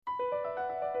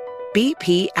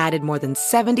BP added more than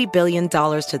 $70 billion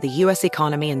to the U.S.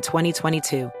 economy in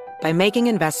 2022 by making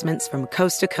investments from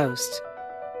coast to coast.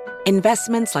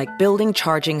 Investments like building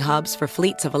charging hubs for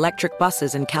fleets of electric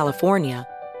buses in California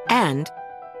and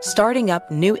starting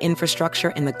up new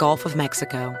infrastructure in the Gulf of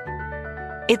Mexico.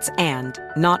 It's and,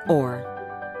 not or.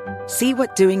 See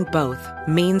what doing both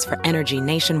means for energy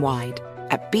nationwide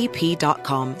at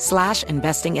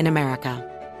bp.com/investing in America.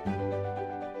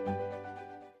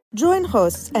 Join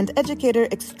hosts and educator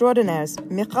extraordinaires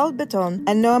Michal Beton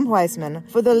and Noam Weissman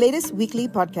for the latest weekly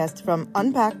podcast from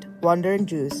Unpacked Wandering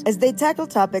Jews as they tackle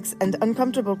topics and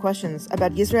uncomfortable questions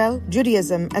about Israel,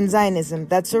 Judaism, and Zionism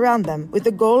that surround them with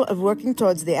the goal of working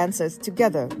towards the answers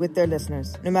together with their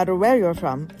listeners. No matter where you're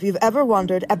from, if you've ever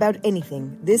wondered about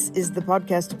anything, this is the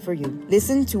podcast for you.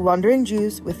 Listen to Wandering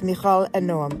Jews with Michal and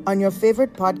Noam on your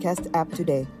favorite podcast app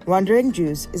today. Wandering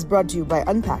Jews is brought to you by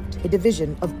Unpacked, a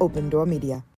division of Open Door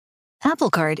Media.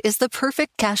 Apple Card is the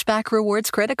perfect cashback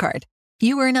rewards credit card.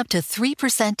 You earn up to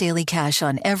 3% daily cash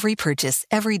on every purchase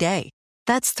every day.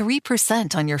 That's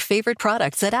 3% on your favorite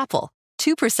products at Apple,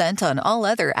 2% on all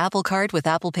other Apple Card with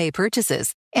Apple Pay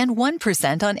purchases, and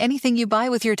 1% on anything you buy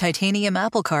with your titanium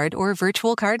Apple Card or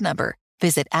virtual card number.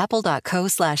 Visit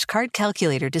apple.co/card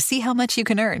calculator to see how much you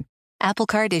can earn. Apple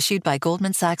Card issued by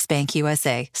Goldman Sachs Bank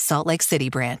USA, Salt Lake City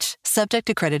branch. Subject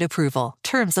to credit approval.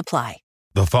 Terms apply.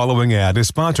 The following ad is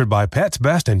sponsored by Pets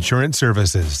Best Insurance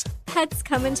Services. Pets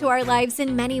come into our lives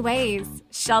in many ways.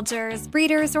 Shelters,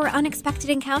 breeders, or unexpected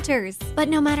encounters. But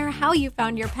no matter how you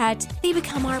found your pet, they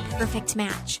become our perfect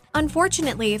match.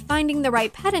 Unfortunately, finding the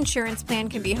right pet insurance plan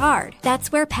can be hard.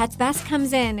 That's where Pets Best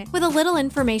comes in. With a little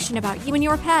information about you and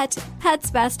your pet,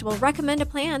 Pets Best will recommend a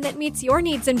plan that meets your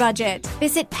needs and budget.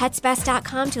 Visit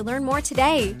PetsBest.com to learn more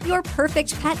today. Your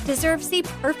perfect pet deserves the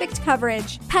perfect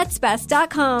coverage.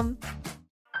 PetsBest.com.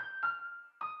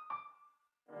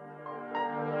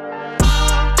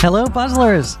 Hello,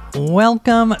 puzzlers!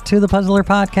 Welcome to the Puzzler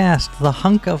Podcast, the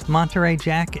hunk of Monterey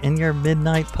Jack in your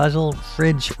midnight puzzle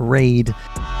fridge raid.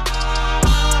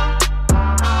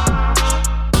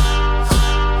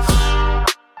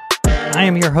 I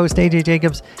am your host, AJ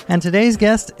Jacobs, and today's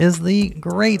guest is the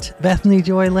great Bethany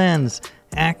Joy Lenz,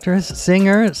 actress,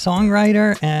 singer,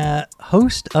 songwriter,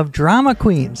 host of Drama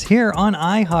Queens here on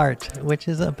iHeart, which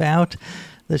is about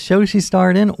the show she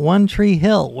starred in, One Tree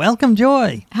Hill. Welcome,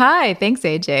 Joy. Hi, thanks,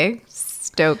 AJ.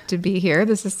 Stoked to be here.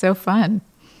 This is so fun.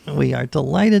 We are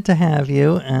delighted to have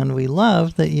you, and we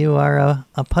love that you are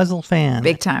a puzzle fan.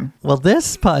 Big time. Well,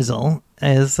 this puzzle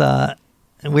is,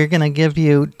 we're going to give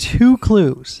you 2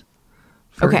 clues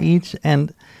for each,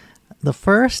 and the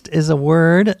first is a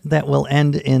word that will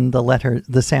end in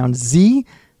the sound Z,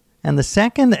 and the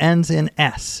second ends in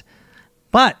S.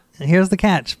 But here's the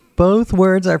catch. Both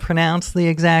words are pronounced the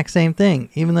exact same thing,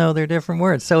 even though they're different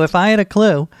words. So if I had a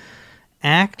clue,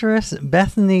 actress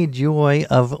Bethany Joy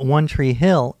of One Tree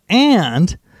Hill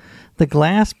and the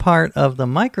glass part of the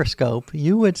microscope,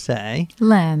 you would say...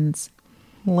 Lenz.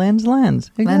 Lenz.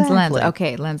 Exactly. Lenz.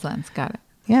 Okay, Lenz. Got it.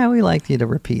 Yeah, we like you to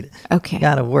repeat it. Okay. You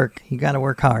gotta work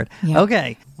hard. Yeah.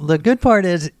 Okay. The good part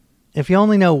is, if you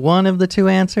only know one of the 2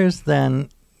 answers, then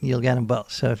you'll get them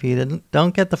both. So if you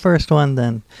don't get the first one,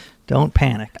 then don't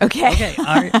panic. Okay.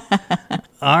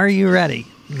 Are you ready?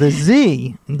 The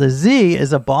Z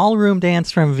is a ballroom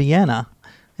dance from Vienna,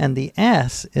 and the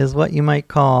S is what you might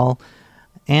call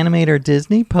animator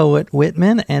Disney, poet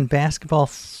Whitman, and basketball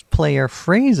player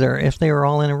Fraser if they were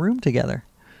all in a room together.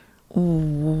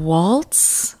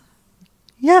 Waltz?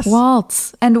 Yes.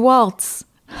 Waltz and waltz.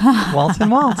 Waltz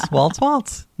and waltz.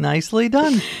 Waltz. Nicely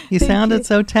done. You sounded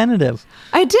so tentative.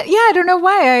 I did. Yeah, I don't know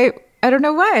why. I don't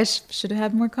know why. I should have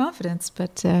had more confidence,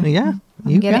 but yeah,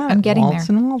 I'm getting waltz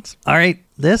there. And waltz. All right,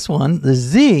 this one, the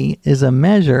Z is a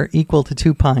measure equal to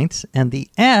 2 pints, and the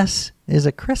S is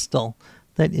a crystal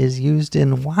that is used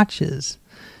in watches.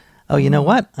 Oh, you know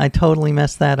what? I totally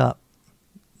messed that up.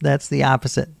 That's the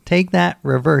opposite. Take that,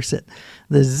 reverse it.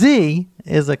 The Z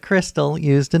is a crystal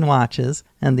used in watches,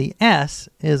 and the S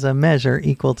is a measure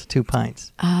equal to 2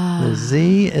 pints. The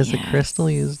Z is a crystal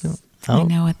used in... I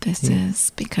know what this is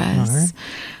because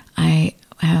I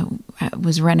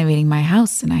was renovating my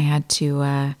house and I had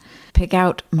to pick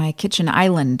out my kitchen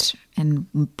island and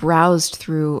browsed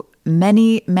through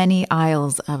many, many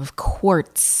aisles of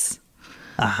quartz.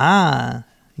 Aha.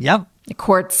 Yep.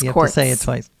 Quartz. You have to say it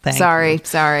twice. Sorry.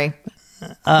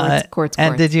 Quartz.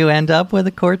 And did you end up with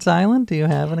a quartz island? Do you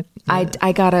have an? I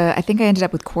think I ended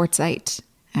up with quartzite.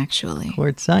 Actually,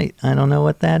 quartzite. I don't know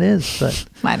what that is, but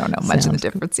I don't know much of the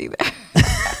difference either.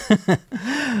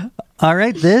 All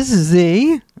right, this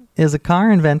Z is a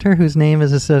car inventor whose name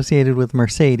is associated with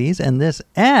Mercedes, and this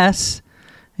S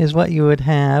is what you would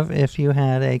have if you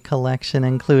had a collection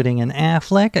including an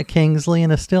Affleck, a Kingsley,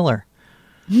 and a Stiller.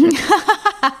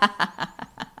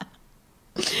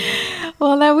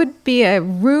 Well, that would be a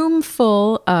room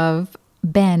full of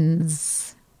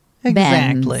Bens.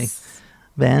 Exactly.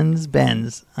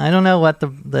 Benz. I don't know what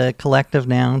the collective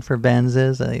noun for Benz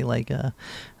is. Benz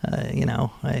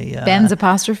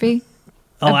apostrophe?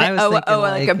 I was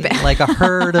thinking like a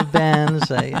herd of Bens,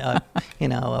 a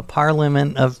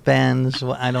parliament of Bens.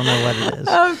 I don't know what it is.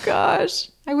 Oh,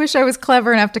 gosh. I wish I was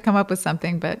clever enough to come up with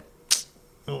something, but...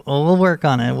 Well, we'll work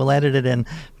on it. We'll edit it in.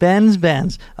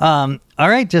 Benz. All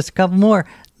right, just a couple more.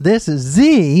 This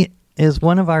Z is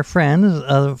one of our friends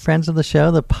of the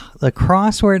show, the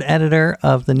crossword editor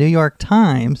of the New York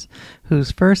Times,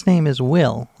 whose first name is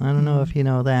Will. I don't know if you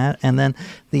know that. And then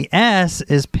the S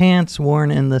is pants worn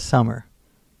in the summer.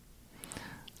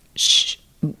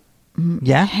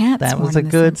 Yeah, pants that was a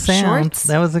good sound. Shorts?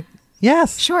 That was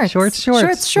yes. Shorts. Will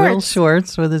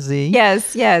Shorts with a Z.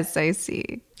 Yes, I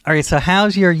see. All right, so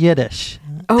how's your Yiddish?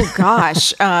 Oh,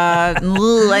 gosh. I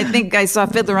think I saw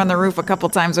Fiddler on the Roof a couple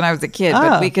times when I was a kid,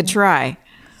 but we could try.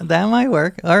 That might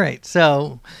work. All right,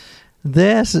 so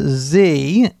this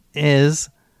Z is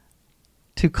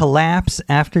to collapse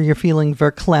after you're feeling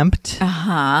verklempt.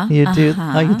 You do.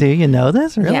 Oh, you do? You know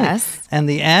this? Really? Yes. And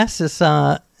the S is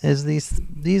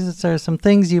these are some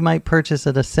things you might purchase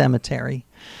at a cemetery.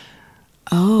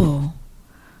 Oh,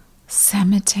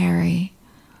 cemetery.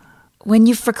 When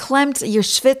you verklempt, you're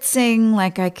schwitzing,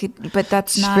 but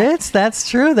that's not... Schwitz, that's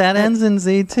true. That ends in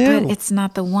Z too. But it's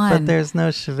not the one. But there's no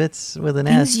schwitz with an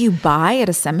Things S. you buy at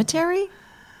a cemetery?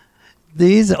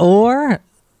 These or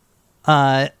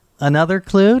another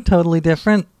clue, totally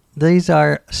different. These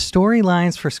are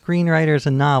storylines for screenwriters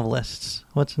and novelists.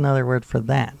 What's another word for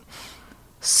that?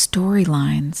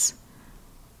 Storylines.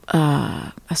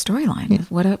 A storyline. Yeah.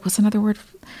 What's another word?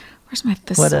 Where's my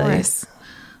thesaurus?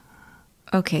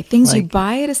 Okay, things you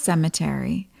buy at a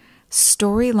cemetery,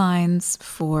 storylines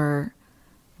for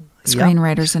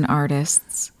screenwriters and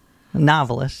artists.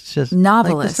 Novelists. Just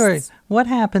novelists. Like the story. What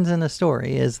happens in a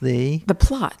story is the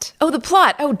plot. Oh, the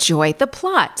plot. Oh, joy, the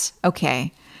plot.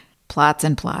 Okay. Plots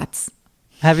and plots.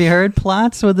 Have you heard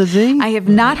plots with a Z? I have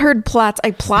not heard plots.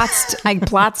 I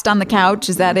plotzed on the couch.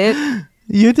 Is that it?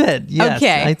 You did, yes.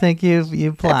 Okay. I think you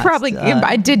plotzed.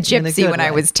 I did gypsy when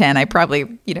I was 10. I probably,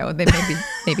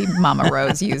 maybe Mama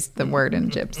Rose used the word in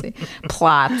gypsy.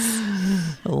 Plots.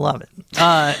 Love it.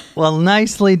 Well,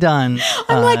 nicely done.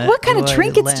 I'm like, what kind of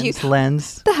trinkets do you...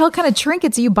 Lenz. What the hell kind of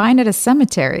trinkets are you buying at a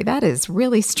cemetery? That is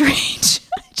really strange.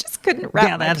 I just couldn't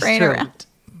wrap my brain around.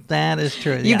 That is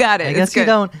true. You got it. I guess you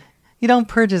don't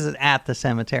purchase it at the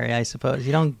cemetery, I suppose.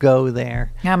 You don't go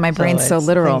there. Yeah, my brain's so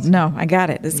literal. No, I got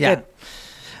it. It's good.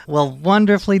 Well,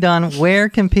 wonderfully done. Where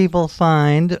can people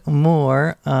find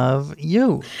more of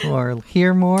you or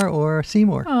hear more or see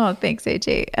more? Oh, thanks,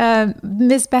 AJ.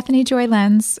 Miss Bethany Joy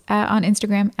Lenz on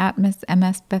Instagram at Miss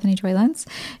MS Bethany Joy Lenz.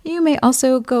 You may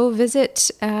also go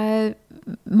visit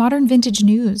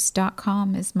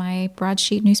modernvintagenews.com is my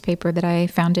broadsheet newspaper that I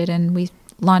founded and we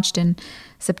launched in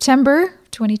September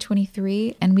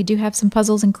 2023. And we do have some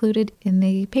puzzles included in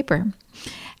the paper.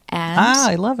 And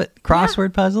I love it.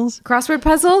 Crossword puzzles? Crossword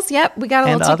puzzles, yep. We got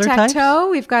a little tic-tac-toe.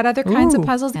 We've got other kinds of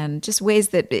puzzles and just ways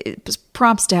that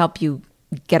prompts to help you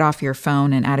get off your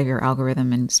phone and out of your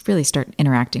algorithm and really start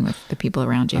interacting with the people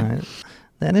around you. Right.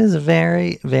 That is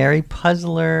very, very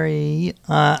puzzler-y.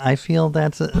 I feel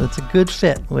that's a good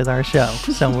fit with our show.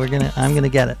 So I'm gonna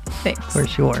get it. Thanks. For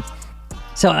sure.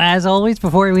 So as always,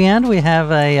 before we end, we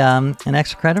have an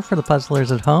extra credit for the puzzlers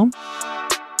at home.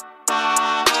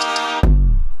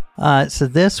 So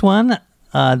this one,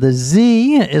 the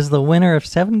Z is the winner of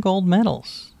 7 gold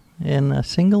medals in a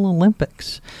single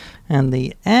Olympics. And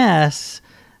the S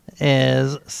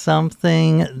is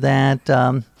something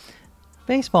that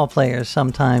baseball players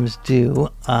sometimes do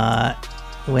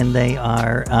when they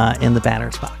are in the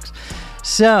batter's box.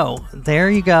 So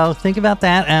there you go. Think about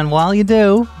that. And while you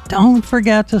do, don't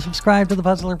forget to subscribe to the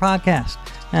Puzzler Podcast.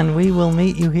 And we will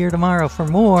meet you here tomorrow for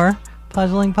more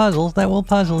puzzling puzzles that will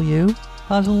puzzle you.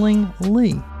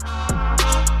 Puzzlingly.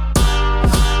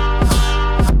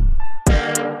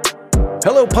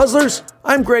 Hello, puzzlers.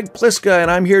 I'm Greg Pliska,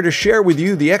 and I'm here to share with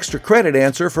you the extra credit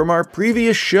answer from our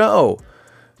previous show.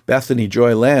 Bethany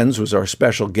Joy Lenz was our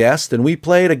special guest, and we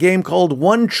played a game called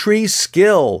One Tree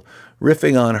Skill,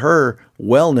 riffing on her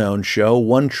well-known show,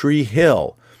 One Tree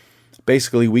Hill.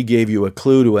 Basically, we gave you a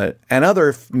clue to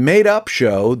another made-up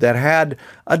show that had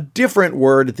a different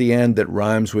word at the end that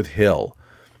rhymes with hill.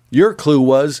 Your clue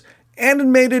was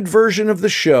animated version of the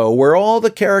show where all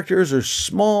the characters are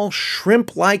small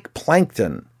shrimp-like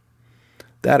plankton.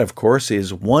 That, of course,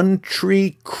 is One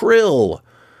Tree Krill.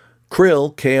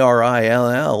 Krill,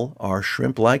 K-R-I-L-L, are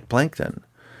shrimp-like plankton.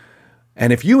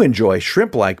 And if you enjoy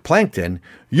shrimp-like plankton,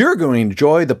 you're going to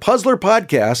enjoy the Puzzler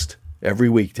Podcast every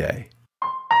weekday.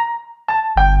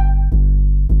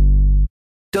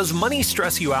 Does money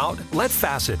stress you out? Let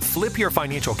Facet flip your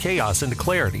financial chaos into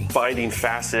clarity. Finding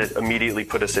Facet immediately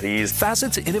put us at ease.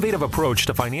 Facet's innovative approach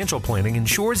to financial planning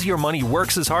ensures your money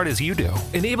works as hard as you do,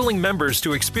 enabling members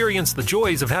to experience the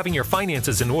joys of having your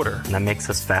finances in order. And that makes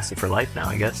us Facet for life now,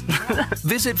 I guess.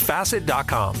 Visit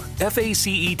Facet.com,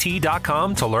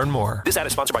 Facet.com to learn more. This ad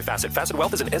is sponsored by Facet. Facet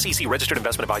Wealth is an SEC registered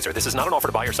investment advisor. This is not an offer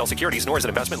to buy or sell securities, nor is it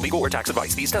investment, legal, or tax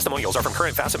advice. These testimonials are from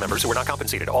current Facet members who are not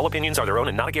compensated. All opinions are their own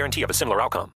and not a guarantee of a similar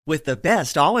outcome. With the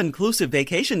best all-inclusive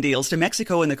vacation deals to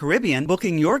Mexico and the Caribbean,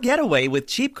 booking your getaway with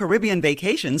Cheap Caribbean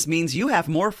Vacations means you have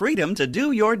more freedom to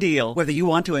do your deal. Whether you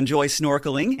want to enjoy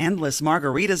snorkeling, endless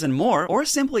margaritas and more, or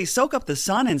simply soak up the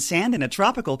sun and sand in a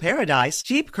tropical paradise,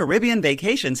 Cheap Caribbean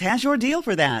Vacations has your deal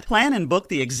for that. Plan and book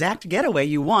the exact getaway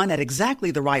you want at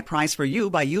exactly the right price for you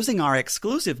by using our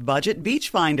exclusive budget Beach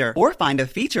Finder, or find a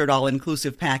featured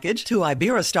all-inclusive package to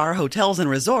Iberostar Hotels and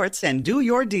Resorts and do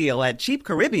your deal at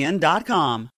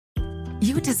cheapcaribbean.com.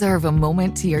 You deserve a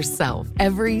moment to yourself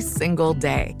every single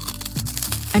day.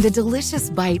 And a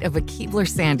delicious bite of a Keebler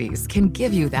Sandies can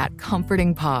give you that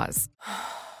comforting pause.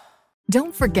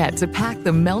 Don't forget to pack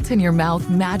the melt-in-your-mouth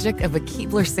magic of a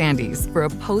Keebler Sandies for a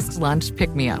post-lunch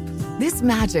pick-me-up. This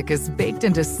magic is baked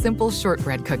into simple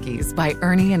shortbread cookies by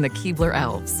Ernie and the Keebler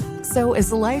Elves. So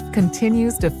as life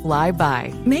continues to fly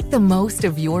by, make the most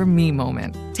of your me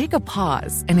moment. Take a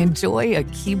pause and enjoy a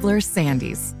Keebler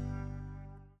Sandies.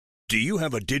 Do you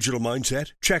have a digital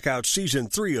mindset? Check out Season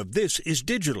 3 of This Is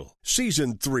Digital.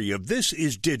 Season 3 of This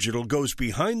Is Digital goes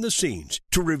behind the scenes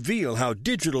to reveal how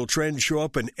digital trends show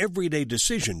up in everyday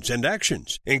decisions and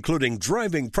actions, including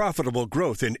driving profitable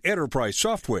growth in enterprise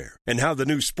software and how the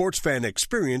new sports fan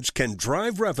experience can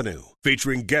drive revenue.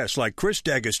 Featuring guests like Chris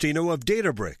D'Agostino of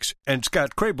Databricks and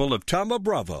Scott Crable of Tama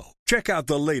Bravo. Check out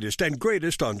the latest and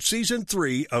greatest on Season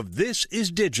 3 of This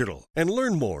Is Digital and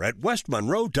learn more at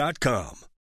westmonroe.com.